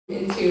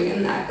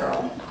in that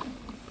girl.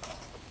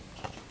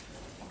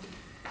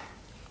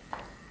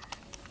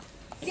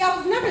 See, I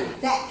was never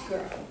that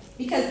girl,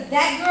 because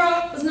that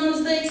girl was known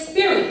as the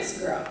experienced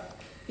girl,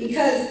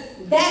 because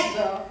that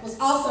girl was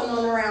also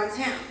known around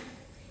town.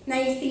 Now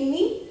you see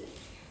me,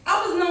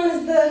 I was known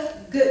as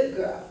the good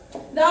girl,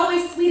 the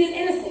always sweet and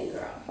innocent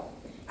girl.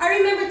 I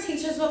remember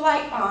teachers were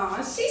like, "Aw,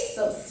 she's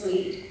so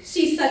sweet.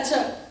 She's such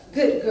a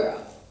good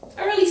girl,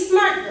 a really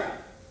smart girl.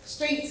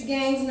 Streets,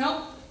 gangs,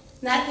 nope,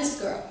 not this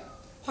girl.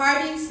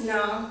 Parties,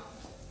 no,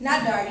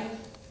 not Dartie."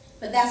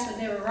 But that's where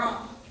they were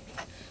wrong.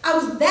 I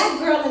was that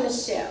girl in the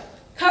shell,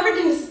 covered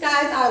in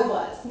disguise I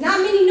was. Not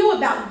many knew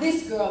about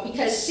this girl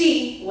because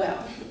she,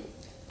 well,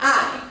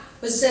 I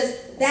was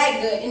just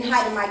that good in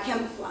hiding my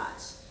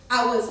camouflage.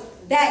 I was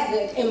that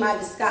good in my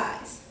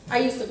disguise. Are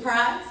you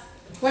surprised?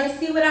 Want to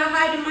see what I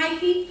hide in my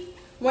keep?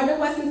 Wonder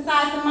what's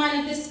inside the mind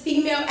of this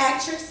female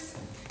actress?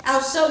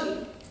 I'll show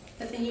you,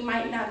 but then you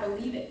might not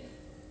believe it.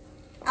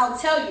 I'll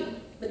tell you,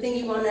 but then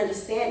you won't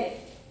understand it.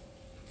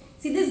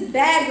 See, this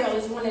bad girl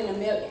is one in a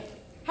million.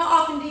 How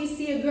often do you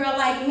see a girl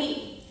like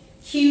me,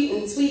 cute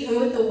and sweet and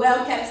with a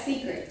well-kept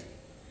secret?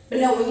 But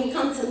no, when you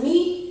come to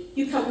me,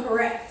 you come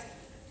correct.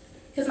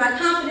 Because my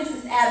confidence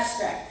is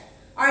abstract.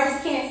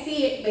 Artists can't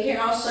see it, but here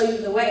I'll show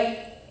you the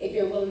way if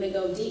you're willing to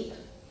go deep.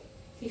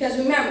 Because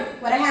remember,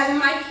 what I have in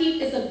my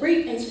keep is a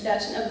brief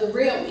introduction of the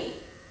real me.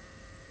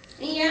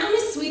 And yeah, I'm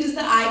as sweet as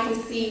the eye can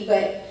see,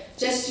 but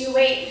just you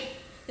wait.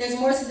 There's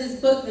more to this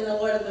book than the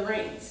Lord of the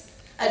Rings.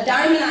 A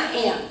diamond I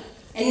am,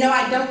 and no,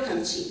 I don't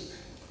come cheap.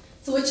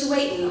 So what you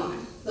waiting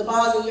on? The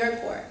ball's in your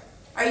court.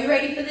 Are you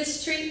ready for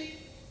this treat?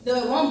 Though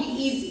it won't be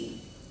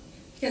easy,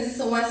 because it's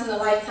a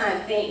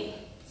once-in-a-lifetime thing.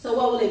 So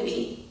what will it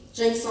be?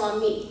 Drinks on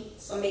me,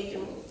 so make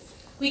your move.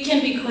 We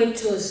can be quick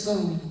to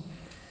assume.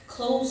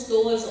 Closed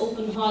doors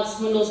open hearts,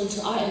 windows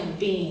into our inner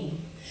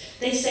being.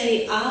 They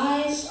say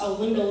eyes are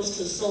windows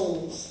to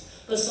souls,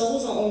 but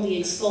souls are only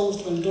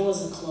exposed when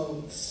doors are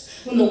closed,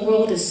 when the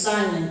world is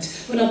silent,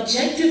 when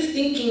objective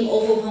thinking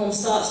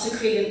overwhelms thoughts to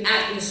create an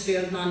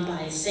atmosphere of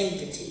non-biased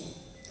sanctity.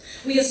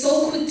 We are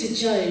so quick to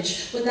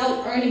judge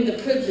without earning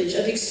the privilege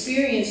of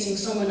experiencing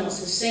someone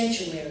else's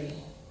sanctuary.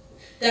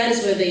 That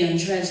is where they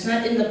undress,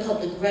 not in the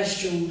public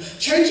restroom.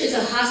 Church is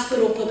a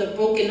hospital for the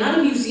broken, not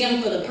a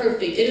museum for the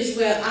perfect. It is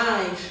where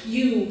I,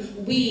 you,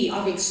 we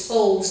are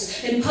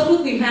exposed. In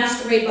public, we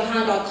masquerade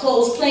behind our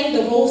clothes, playing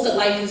the roles that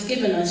life has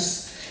given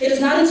us. It is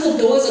not until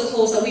doors are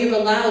closed that we are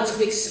allowed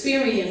to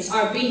experience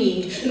our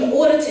being in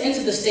order to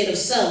enter the state of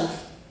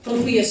self. But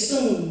we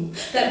assume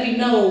that we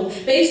know,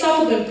 based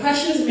off of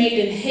impressions made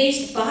in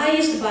haste,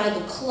 biased by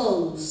the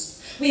clothes.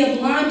 We are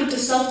blinded to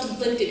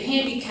self-inflicted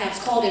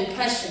handicaps called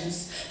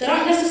impressions that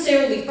aren't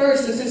necessarily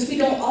first, and since we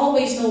don't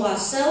always know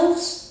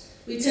ourselves,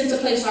 we tend to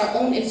place our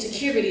own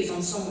insecurities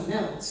on someone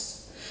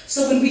else.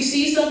 So when we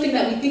see something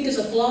that we think is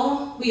a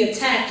flaw, we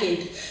attack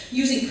it,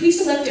 using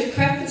pre-selected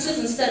preferences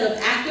instead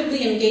of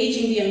actively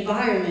engaging the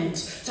environment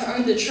to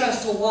earn the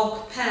trust to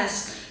walk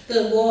past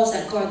the walls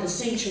that guard the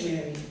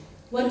sanctuary.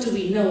 What do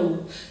we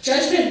know?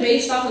 Judgment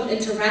based off of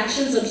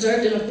interactions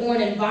observed in a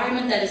foreign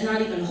environment that is not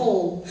even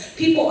whole.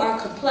 People are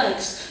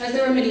complex, as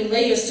there are many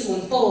layers to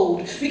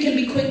unfold. We can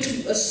be quick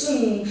to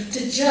assume,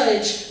 to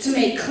judge, to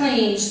make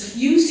claims.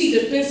 You see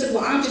defensive,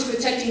 well, I'm just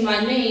protecting my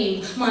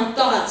name, my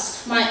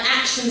thoughts, my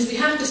actions. We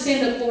have to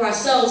stand up for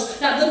ourselves,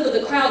 not look for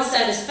the crowd's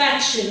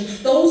satisfaction.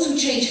 Those who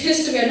change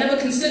history are never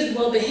considered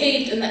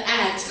well-behaved in the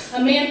act.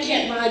 A man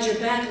can't ride your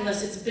back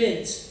unless it's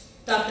bent.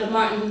 Dr.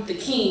 Martin Luther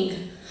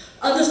King.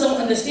 Others don't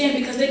understand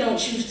because they don't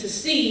choose to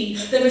see.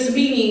 There is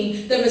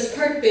meaning, there is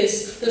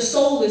purpose, the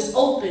soul is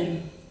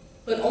open,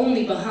 but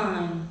only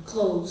behind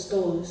closed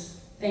doors.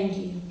 Thank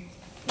you.